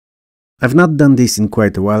I've not done this in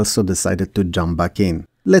quite a while, so decided to jump back in.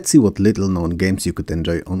 Let's see what little known games you could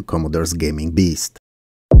enjoy on Commodore's gaming beast.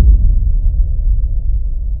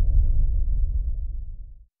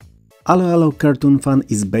 Allo Allo Cartoon Fun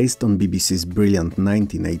is based on BBC's brilliant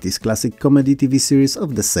 1980s classic comedy TV series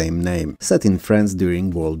of the same name, set in France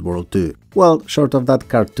during World War II. Well, short of that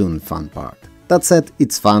cartoon fun part. That said,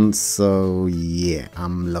 it's fun, so yeah,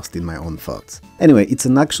 I'm lost in my own thoughts. Anyway, it's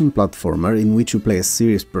an action platformer in which you play a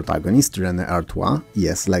serious protagonist, René Artois,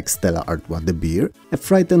 yes, like Stella Artois the beer, a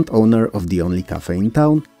frightened owner of the only cafe in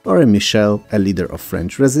town, or a Michel, a leader of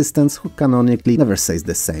French resistance who canonically never says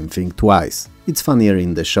the same thing twice. It's funnier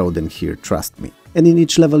in the show than here, trust me. And in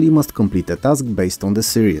each level you must complete a task based on the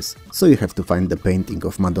series, so you have to find the painting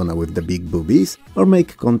of Madonna with the big boobies, or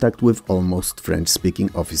make contact with almost French-speaking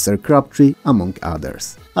Officer Crabtree, among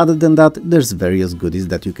others. Other than that, there's various goodies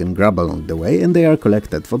that you can grab along the way and they are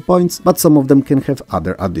collected for points, but some of them can have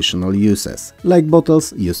other additional uses, like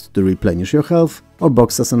bottles used to replenish your health, or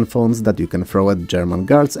boxes and phones that you can throw at German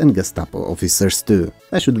guards and Gestapo officers too.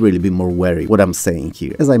 I should really be more wary what I'm saying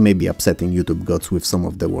here, as I may be upsetting YouTube gods with some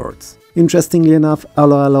of the words. Interestingly enough,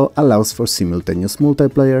 Allo Allo allows for simultaneous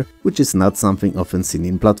multiplayer, which is not something often seen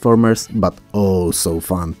in platformers, but oh so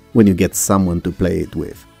fun when you get someone to play it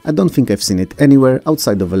with. I don't think I've seen it anywhere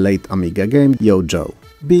outside of a late Amiga game, Yo Joe.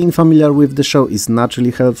 Being familiar with the show is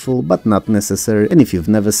naturally helpful, but not necessary, and if you've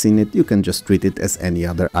never seen it, you can just treat it as any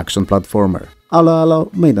other action platformer. Allo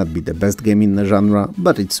Allo may not be the best game in the genre,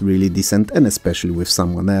 but it's really decent, and especially with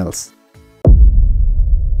someone else.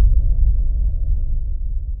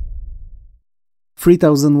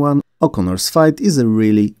 "3001 O'Connor's Fight" is a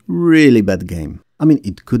really bad game. I mean,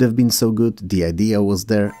 it could have been so good, the idea was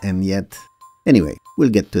there, and yet... Anyway, we'll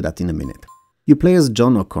get to that in a minute. You play as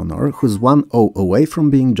John O'Connor, who's 1-0 away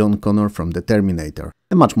from being John Connor from the Terminator,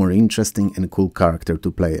 a much more interesting and cool character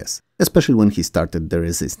to play as, especially when he started the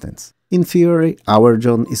Resistance. In theory, our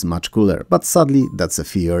John is much cooler, but sadly that's a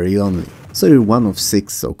theory only. So you're one of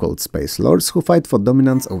 6 so-called space lords who fight for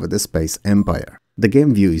dominance over the space empire. The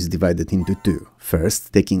game view is divided into 2.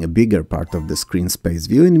 First, taking a bigger part of the screen space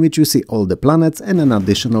view in which you see all the planets, and an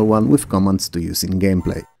additional one with commands to use in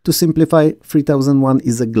gameplay. To simplify, 3001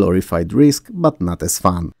 is a glorified Risk, but not as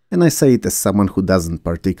fun. And I say it as someone who doesn't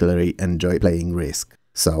particularly enjoy playing Risk.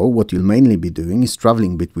 So, what you'll mainly be doing is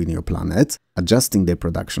traveling between your planets, adjusting their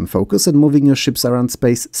production focus and moving your ships around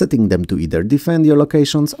space, setting them to either defend your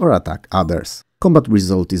locations or attack others. Combat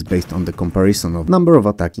result is based on the comparison of number of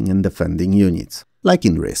attacking and defending units, like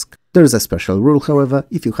in Risk. There's a special rule, however: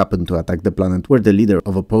 if you happen to attack the planet where the leader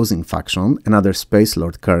of opposing faction, another space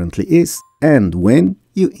lord, currently is, and win,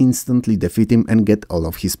 you instantly defeat him and get all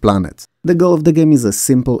of his planets. The goal of the game is as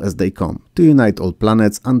simple as they come: to unite all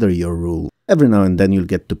planets under your rule. Every now and then you'll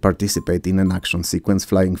get to participate in an action sequence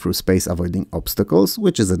flying through space avoiding obstacles,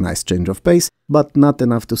 which is a nice change of pace, but not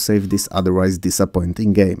enough to save this otherwise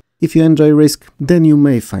disappointing game. If you enjoy Risk, then you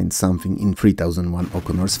may find something in 3001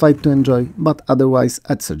 O'Connor's Fight to enjoy, but otherwise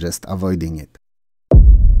I'd suggest avoiding it.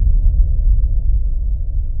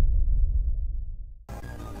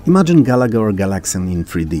 Imagine Galaga or Galaxian in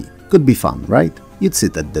 3D. Could be fun, right? You'd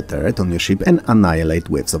sit at the turret on your ship and annihilate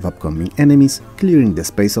waves of upcoming enemies, clearing the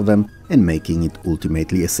space of them and making it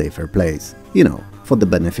ultimately a safer place. You know, for the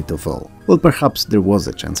benefit of all. Well, perhaps there was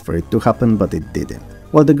a chance for it to happen, but it didn't.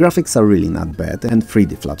 While the graphics are really not bad, and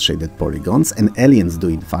 3D flat-shaded polygons, and aliens do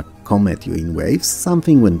in fact come at you in waves,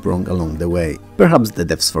 something went wrong along the way. Perhaps the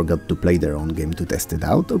devs forgot to play their own game to test it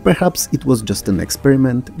out, or perhaps it was just an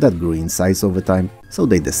experiment that grew in size over time, so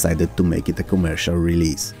they decided to make it a commercial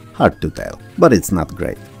release. Hard to tell, but it's not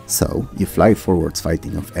great. So, you fly forwards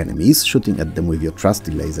fighting off enemies, shooting at them with your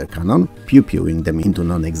trusty laser cannon, pew-pewing them into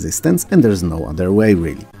non-existence, and there's no other way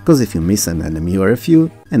really. Cause if you miss an enemy or a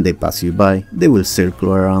few, and they pass you by, they will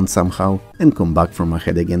circle around somehow, and come back from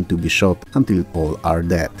ahead again to be shot until all are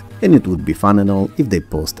dead. And it would be fun and all if they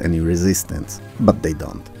post any resistance, but they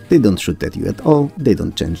don't. They don't shoot at you at all, they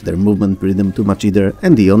don't change their movement rhythm too much either,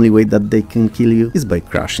 and the only way that they can kill you is by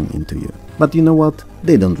crashing into you. But you know what?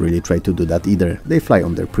 They don't really try to do that either. They fly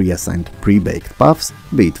on their pre-assigned, pre-baked paths,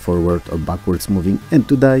 be it forward or backwards moving, and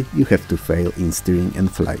to die you have to fail in steering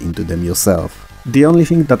and fly into them yourself. The only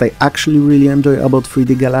thing that I actually really enjoy about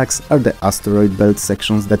 3D Galax are the asteroid belt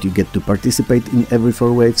sections that you get to participate in every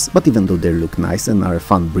 4 waves, but even though they look nice and are a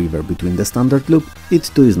fun breather between the standard loop, it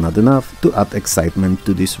too is not enough to add excitement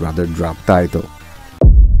to this rather drab title.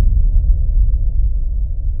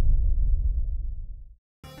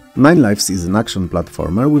 Nine Lives is an action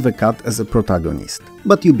platformer with a cat as a protagonist.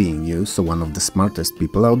 But you being you, so one of the smartest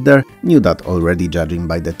people out there, knew that already judging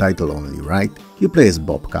by the title only, right? You play as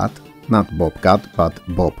Bobcat. not Bobcat, but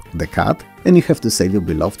Bob the cat, and you have to save your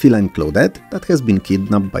beloved feline Claudette that has been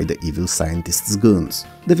kidnapped by the evil scientist's goons.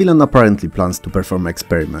 The villain apparently plans to perform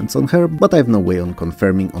experiments on her, but I have no way on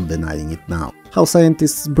confirming or denying it now. How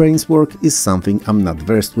scientists' brains work is something I'm not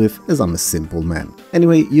versed with, as I'm a simple man.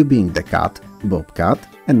 Anyway, you being the cat, Bobcat,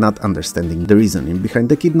 and not understanding the reasoning behind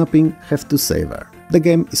the kidnapping, have to save her. The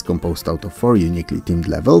game is composed out of 4 uniquely themed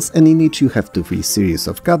levels, and in each you have to free a series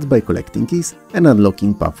of cats by collecting keys and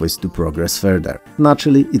unlocking pathways to progress further.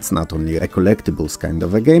 Naturally, it's not only a collectibles kind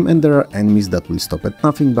of a game, and there are enemies that will stop at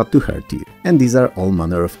nothing but to hurt you. And these are all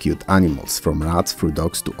manner of cute animals, from rats through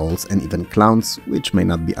dogs to owls and even clowns, which may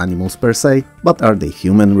not be animals per se, but are they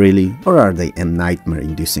human really? Or are they a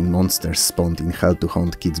nightmare-inducing monsters spawned in hell to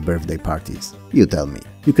haunt kids' birthday parties? You tell me.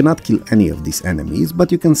 You cannot kill any of these enemies,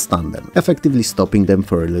 but you can stun them, effectively stopping them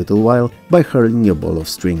for a little while by hurling your ball of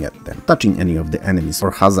string at them. Touching any of the enemies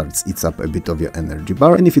or hazards eats up a bit of your energy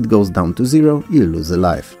bar, and if it goes down to 0, you lose a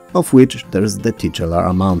life, of which there's the titular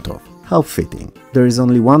amount of. How fitting. There is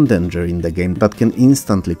only one danger in the game that can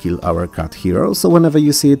instantly kill our cat hero, so whenever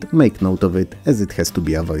you see it, make note of it, as it has to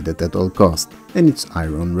be avoided at all costs, and it's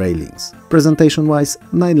iron railings. Presentation wise,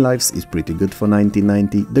 9 Lives is pretty good for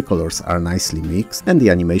 1990, the colors are nicely mixed, and the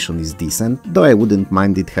animation is decent, though I wouldn't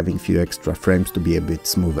mind it having few extra frames to be a bit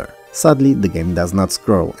smoother. Sadly, the game does not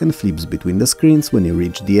scroll and flips between the screens when you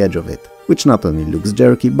reach the edge of it, which not only looks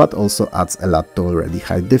jerky but also adds a lot to already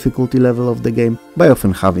high difficulty level of the game by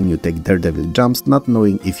often having you take daredevil jumps not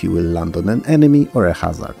knowing if you will land on an enemy or a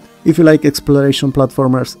hazard. If you like exploration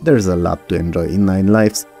platformers, there's a lot to enjoy in 9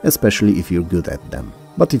 Lives, especially if you're good at them.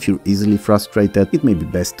 But if you're easily frustrated, it may be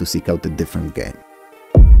best to seek out a different game.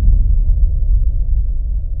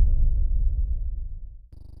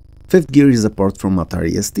 Fifth Gear is a port from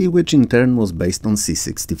Atari ST, which in turn was based on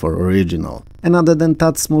C64 original. And other than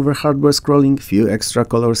that smoother hardware scrolling, few extra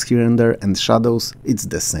colors here and there and shadows, it's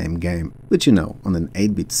the same game. Which you know, on an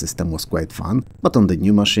 8-bit system was quite fun, but on the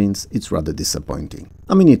new machines it's rather disappointing.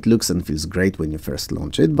 I mean, it looks and feels great when you first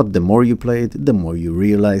launch it, but the more you play it, the more you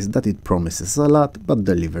realize that it promises a lot, but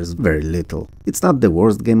delivers very little. It's not the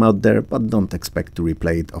worst game out there, but don't expect to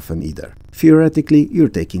replay it often either. Theoretically, you're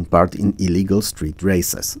taking part in illegal street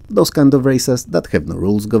races. Those kind of races that have no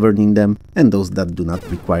rules governing them, and those that do not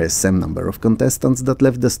require same number of contestants that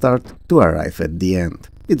left the start to arrive at the end.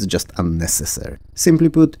 It's just unnecessary. Simply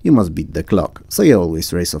put, you must beat the clock, so you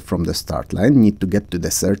always race off from the start line, need to get to the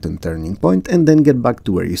certain turning point and then get back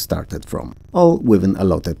to where you started from, all within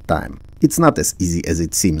allotted time. It's not as easy as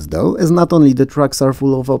it seems though, as not only the tracks are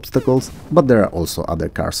full of obstacles, but there are also other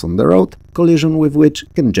cars on the road, collision with which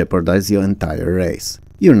can jeopardize your entire race.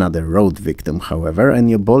 You're not a road victim, however, and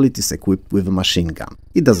your bullet is equipped with a machine gun.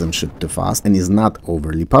 It doesn't shoot too fast and is not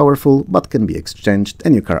overly powerful, but can be exchanged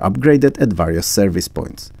and your car upgraded at various service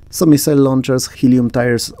points. So missile launchers, helium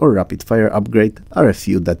tires or rapid fire upgrade are a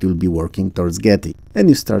few that you'll be working towards getting. And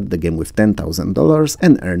you start the game with $10,000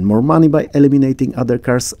 and earn more money by eliminating other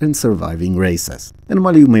cars and surviving races. And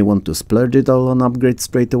while you may want to splurge it all on upgrades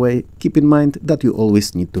straight away, keep in mind that you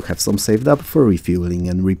always need to have some saved up for refueling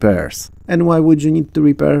and repairs. And why would you need to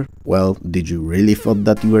repair? Well, did you really thought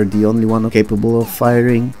that you were the only one capable of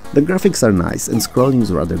firing? The graphics are nice and scrolling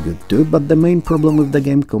is rather good too, but the main problem with the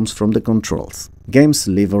game comes from the controls. Games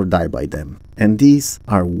live or die by them, and these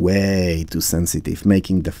are way too sensitive,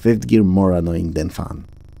 making the Fifth Gear more annoying than fun.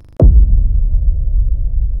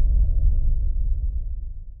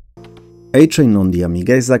 A-Train on the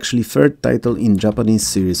Amiga is actually third title in Japanese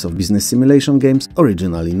series of business simulation games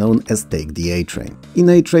originally known as Take the A-Train. In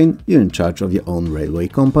A-Train, you're in charge of your own railway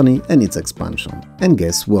company and its expansion. And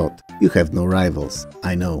guess what? You have no rivals.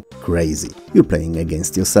 I know, crazy. You're playing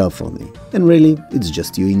against yourself only. And really, it's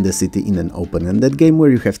just you in the city in an open-ended game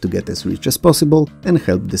where you have to get as rich as possible and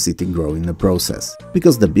help the city grow in the process.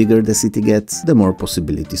 Because the bigger the city gets, the more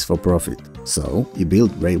possibilities for profit. So, you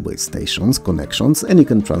build railway stations, connections, and you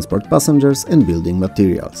can transport passengers and building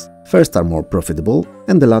materials. First are more profitable,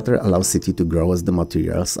 and the latter allows city to grow as the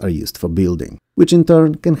materials are used for building, which in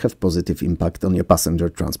turn can have positive impact on your passenger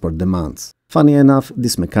transport demands. Funny enough,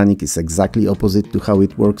 this mechanic is exactly opposite to how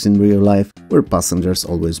it works in real life, where passengers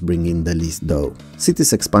always bring in the least dough.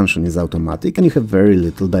 City's expansion is automatic and you have very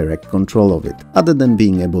little direct control of it, other than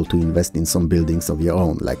being able to invest in some buildings of your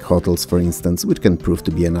own, like hotels for instance, which can prove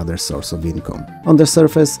to be another source of income. On the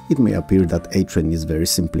surface, it may appear that A-Train is very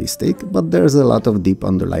simplistic, but there's a lot of deep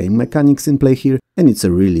underlying mechanics in play here, and it's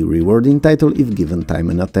a really rewarding title if given time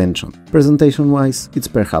and attention. Presentation-wise, it's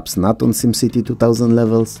perhaps not on SimCity 2000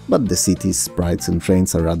 levels, but the cities, sprites and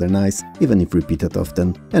trains are rather nice, even if repeated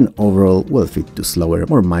often, and overall well fit to slower,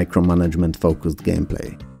 more micromanagement focused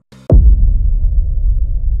gameplay.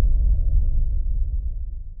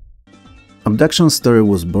 Abduction's story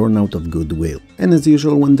was born out of goodwill, and as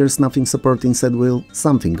usual when there's nothing supporting said will,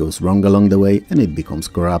 something goes wrong along the way and it becomes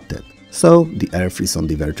corrupted. So, the Earth is on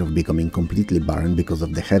the verge of becoming completely barren because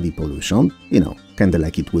of the heavy pollution, kinda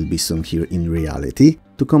like it will be soon here in reality.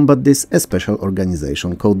 To combat this, a special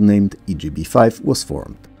organization codenamed EGB-5 was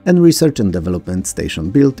formed, and research and development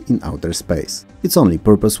station built in outer space. Its only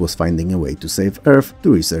purpose was finding a way to save Earth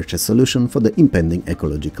to research a solution for the impending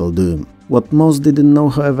ecological doom. What most didn't know,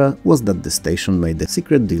 however, was that the station made a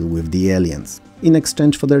secret deal with the aliens. In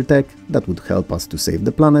exchange for their tech that would help us to save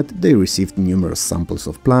the planet, they received numerous samples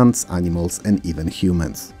of plants, animals and even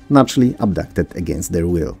humans, naturally abducted against their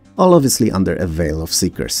will, all obviously under a veil of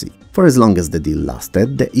secrecy. For as long as the deal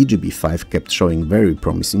lasted, the EGB-5 kept showing very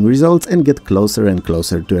promising results and get closer and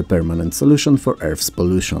closer to a permanent solution for Earth's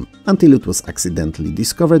pollution, until it was accidentally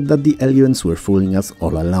discovered that the aliens were fooling us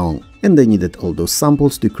all along, and they needed all those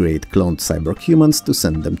samples to create cloned cyborg humans to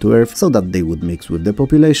send them to Earth so that they would mix with the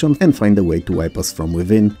population and find a way to wipe us from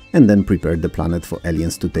within, and then prepare the planet for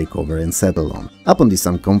aliens to take over and settle on. Upon this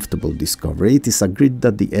uncomfortable discovery, it is agreed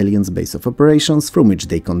that the aliens' base of operations from which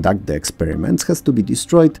they conduct the experiments has to be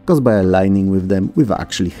destroyed, caused by aligning with them will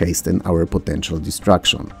actually hasten our potential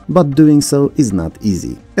destruction. But doing so is not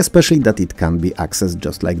easy, especially that it can't be accessed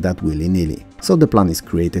just like that willy-nilly. So the plan is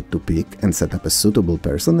created to pick and set up a suitable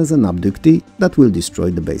person as an abductee that will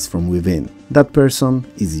destroy the base from within. That person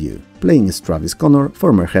is you, playing as Travis Connor,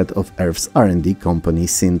 former head of Earth's R&D company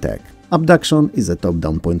Syntech. Abduction is a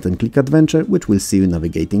top-down point-and-click adventure which will see you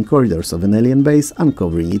navigating corridors of an alien base,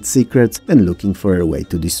 uncovering its secrets and looking for a way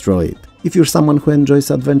to destroy it. If you're someone who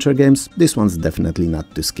enjoys adventure games, this one's definitely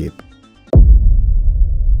not to skip.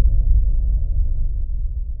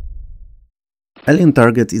 Alien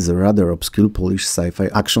Target is a rather obscure Polish sci-fi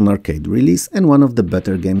action arcade release and one of the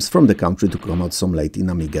better games from the country to come out so late in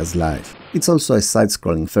Amiga's life. It's also a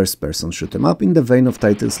side-scrolling first-person shoot-em-up in the vein of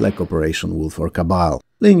titles like Operation Wolf or Cabal,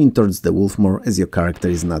 leaning towards the wolf more as your character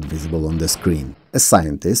is not visible on the screen. A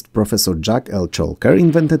scientist, Professor Jack L. Cholker,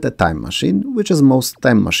 invented a time machine, which as most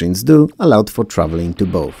time machines do, allowed for traveling to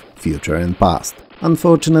both future and past.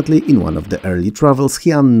 Unfortunately, in one of the early travels he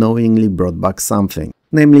unknowingly brought back something,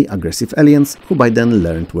 namely aggressive aliens who by then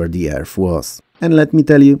learned where the Earth was. And let me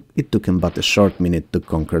tell you, it took him but a short minute to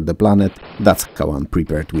conquer the planet, that's how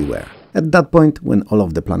unprepared we were. At that point, when all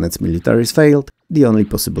of the planet's militaries failed, the only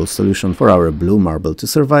possible solution for our blue marble to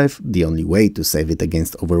survive, the only way to save it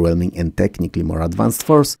against overwhelming and technically more advanced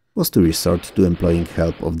force, was to resort to employing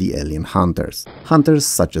help of the alien hunters. Hunters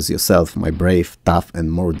such as yourself, my brave, tough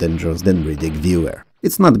and more dangerous than Riddick viewer.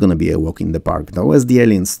 It's not gonna be a walk in the park though, as the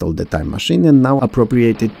aliens stole the time machine and now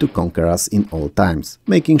appropriate it to conquer us in all times,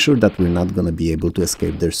 making sure that we're not gonna be able to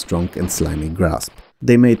escape their strong and slimy grasp.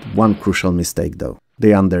 They made one crucial mistake though.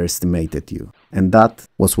 They underestimated you, and that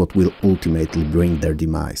was what will ultimately bring their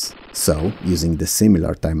demise. So, using the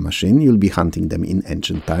similar time machine, you'll be hunting them in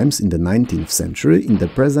ancient times, in the 19th century, in the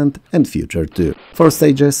present and future too. 4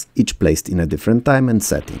 stages, each placed in a different time and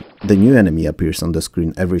setting. The new enemy appears on the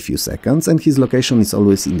screen every few seconds and his location is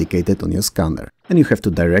always indicated on your scanner, and you have to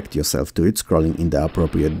direct yourself to it scrolling in the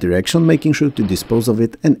appropriate direction, making sure to dispose of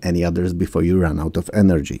it and any others before you run out of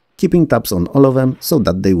energy, keeping tabs on all of them so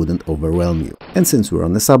that they wouldn't overwhelm you. And since we're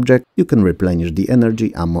on the subject, you can replenish the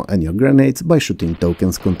energy, ammo and your grenades by shooting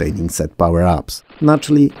tokens containing set power-ups.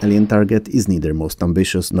 Naturally, Alien Target is neither most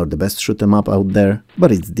ambitious nor the best shoot-em-up out there,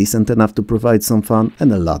 but it's decent enough to provide some fun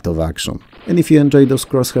and a lot of action. And if you enjoy those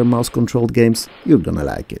crosshair mouse-controlled games, you're gonna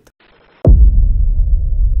like it.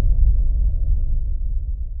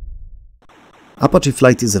 Apache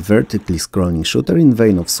Flight is a vertically scrolling shooter in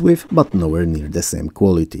vein of Swift, but nowhere near the same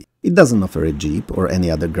quality. It doesn't offer a jeep or any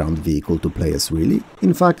other ground vehicle to play as really.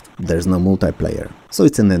 In fact, there's no multiplayer, so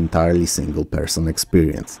it's an entirely single-person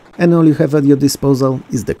experience. And all you have at your disposal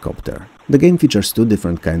is the copter. The game features 2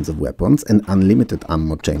 different kinds of weapons, an unlimited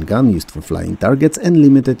ammo chain gun used for flying targets and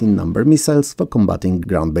limited in number missiles for combating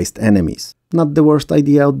ground-based enemies. Not the worst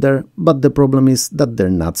idea out there, but the problem is that they're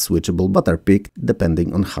not switchable but are picked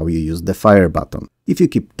depending on how you use the fire button. If you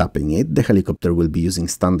keep tapping it, the helicopter will be using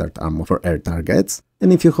standard ammo for air targets,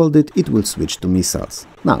 and if you hold it, it will switch to missiles.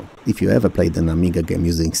 Now, if you ever played an Amiga game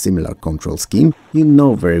using similar control scheme, you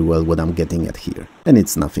know very well what I'm getting at here, and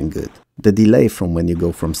it's nothing good. The delay from when you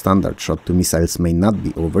go from standard shot to missiles may not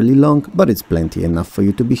be overly long, but it's plenty enough for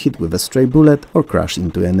you to be hit with a stray bullet or crash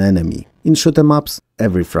into an enemy. In shoot-em-ups,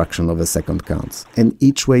 every fraction of a second counts, and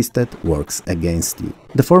each wasted works against you.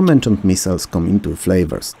 The aforementioned missiles come in 2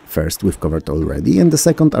 flavors. First we've covered already, and the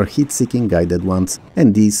second are heat-seeking guided ones,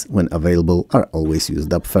 and these, when available, are always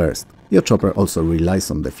used up first. Your chopper also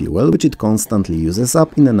relies on the fuel, which it constantly uses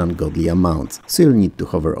up in an ungodly amount, so you'll need to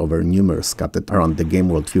hover over numerous scattered around the game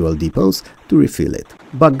world fuel depots to refill it.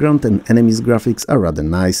 Background and enemies graphics are rather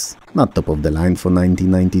nice, not top of the line for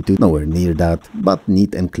 1992, nowhere near that, but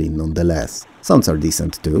neat and clean nonetheless. Sounds are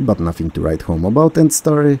decent too, but nothing to write home about, and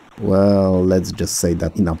story? Well, let's just say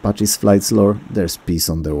that in Apache Flight's lore, there's peace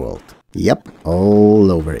on the world. Yep,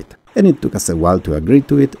 all over it. And it took us a while to agree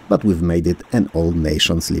to it, but we've made it and all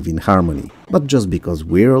nations live in harmony. But just because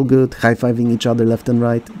we're all good, high-fiving each other left and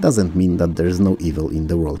right, doesn't mean that there's no evil in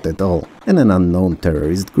the world at all. And an unknown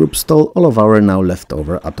terrorist group stole all of our now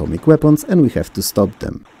leftover atomic weapons and we have to stop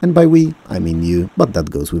them. And by we, I mean you, but that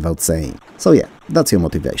goes without saying. So yeah, that's your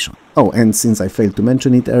motivation. Oh, and since I failed to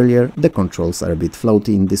mention it earlier, the controls are a bit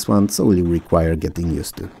floaty in this one, so will require getting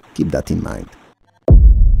used to. Keep that in mind.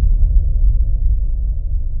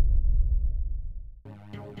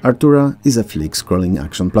 Artura is a flick-scrolling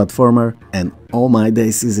action platformer, and oh my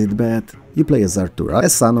days is it bad! You play as Artura, a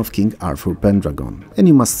son of King Arthur Pendragon, and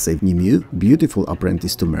you must save Nimue, beautiful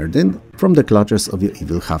apprentice to Merdin, from the clutches of your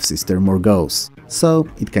evil half-sister Morgause. So,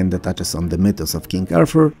 it kinda touches on the mythos of King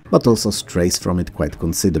Arthur, but also strays from it quite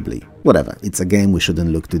considerably. Whatever, it's a game, we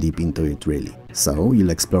shouldn't look too deep into it really. So, you'll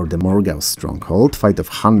explore the Morgause stronghold, fight off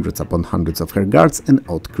hundreds upon hundreds of her guards and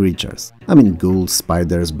odd creatures. I mean ghouls,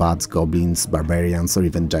 spiders, bats, goblins, barbarians or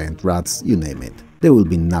even giant rats, you name it. There will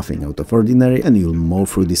be nothing out of ordinary and you'll mow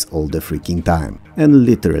through this all the freaking time. And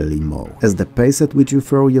literally mow, as the pace at which you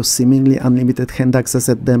throw your seemingly unlimited hand axes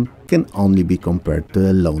at them can only be compared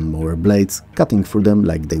to a lawnmower blades, cutting through them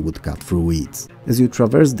like they would cut through weeds. As you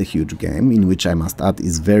traverse the huge game, in which I must add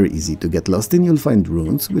is very easy to get lost in, you'll find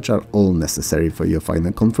runes, which are all necessary for your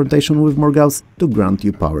final confrontation with Morgause to grant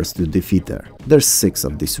you powers to defeat her. There's 6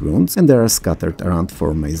 of these runes, and they are scattered around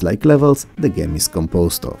 4 maze-like levels the game is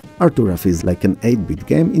composed of. Artura feels like an 8-bit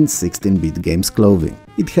game in 16-bit game's clothing.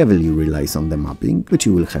 It heavily relies on the mapping, which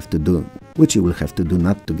you will have to do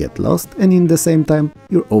not to get lost, and in the same time,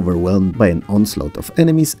 you're overwhelmed by an onslaught of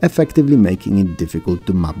enemies, effectively making it difficult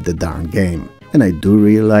to map the darn game. And I do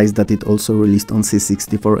realize that it also released on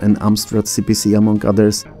C64 and Amstrad CPC among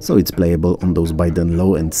others, so it's playable on those by then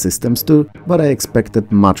low-end systems too, but I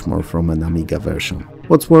expected much more from an Amiga version.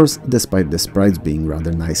 What's worse, despite the sprites being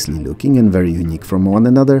rather nicely looking and very unique from one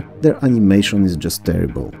another, their animation is just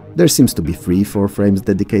terrible. There seems to be 3-4 frames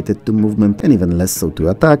dedicated to movement and even less so to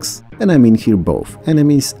attacks, and I mean here both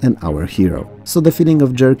enemies and our hero. So the feeling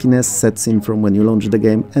of jerkiness sets in from when you launch the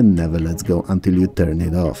game and never lets go until you turn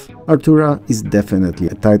it off. Artura is definitely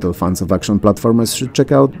a title fans of action platformers should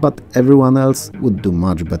check out, but everyone else would do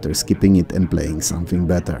much better skipping it and playing something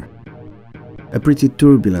better. A pretty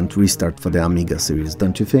turbulent restart for the Amiga series,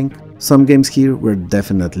 don't you think? Some games here were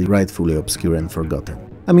definitely rightfully obscure and forgotten.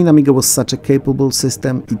 I mean, Amiga was such a capable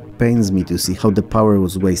system, it pains me to see how the power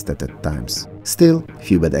was wasted at times. Still,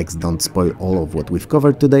 few bad eggs don't spoil all of what we've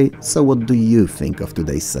covered today, so what do you think of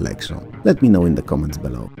today's selection? Let me know in the comments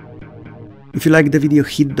below. If you liked the video,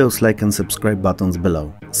 hit those like and subscribe buttons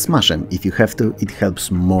below. Smash them if you have to, it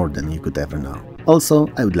helps more than you could ever know. Also,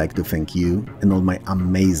 I would like to thank you and all my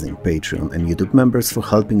amazing Patreon and YouTube members for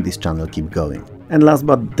helping this channel keep going. And last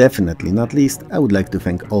but definitely not least, I would like to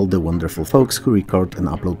thank all the wonderful folks who record and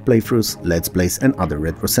upload playthroughs, let's plays and other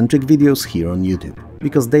retro-centric videos here on YouTube,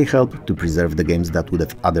 because they help to preserve the games that would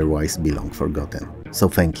have otherwise been long forgotten. So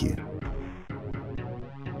thank you.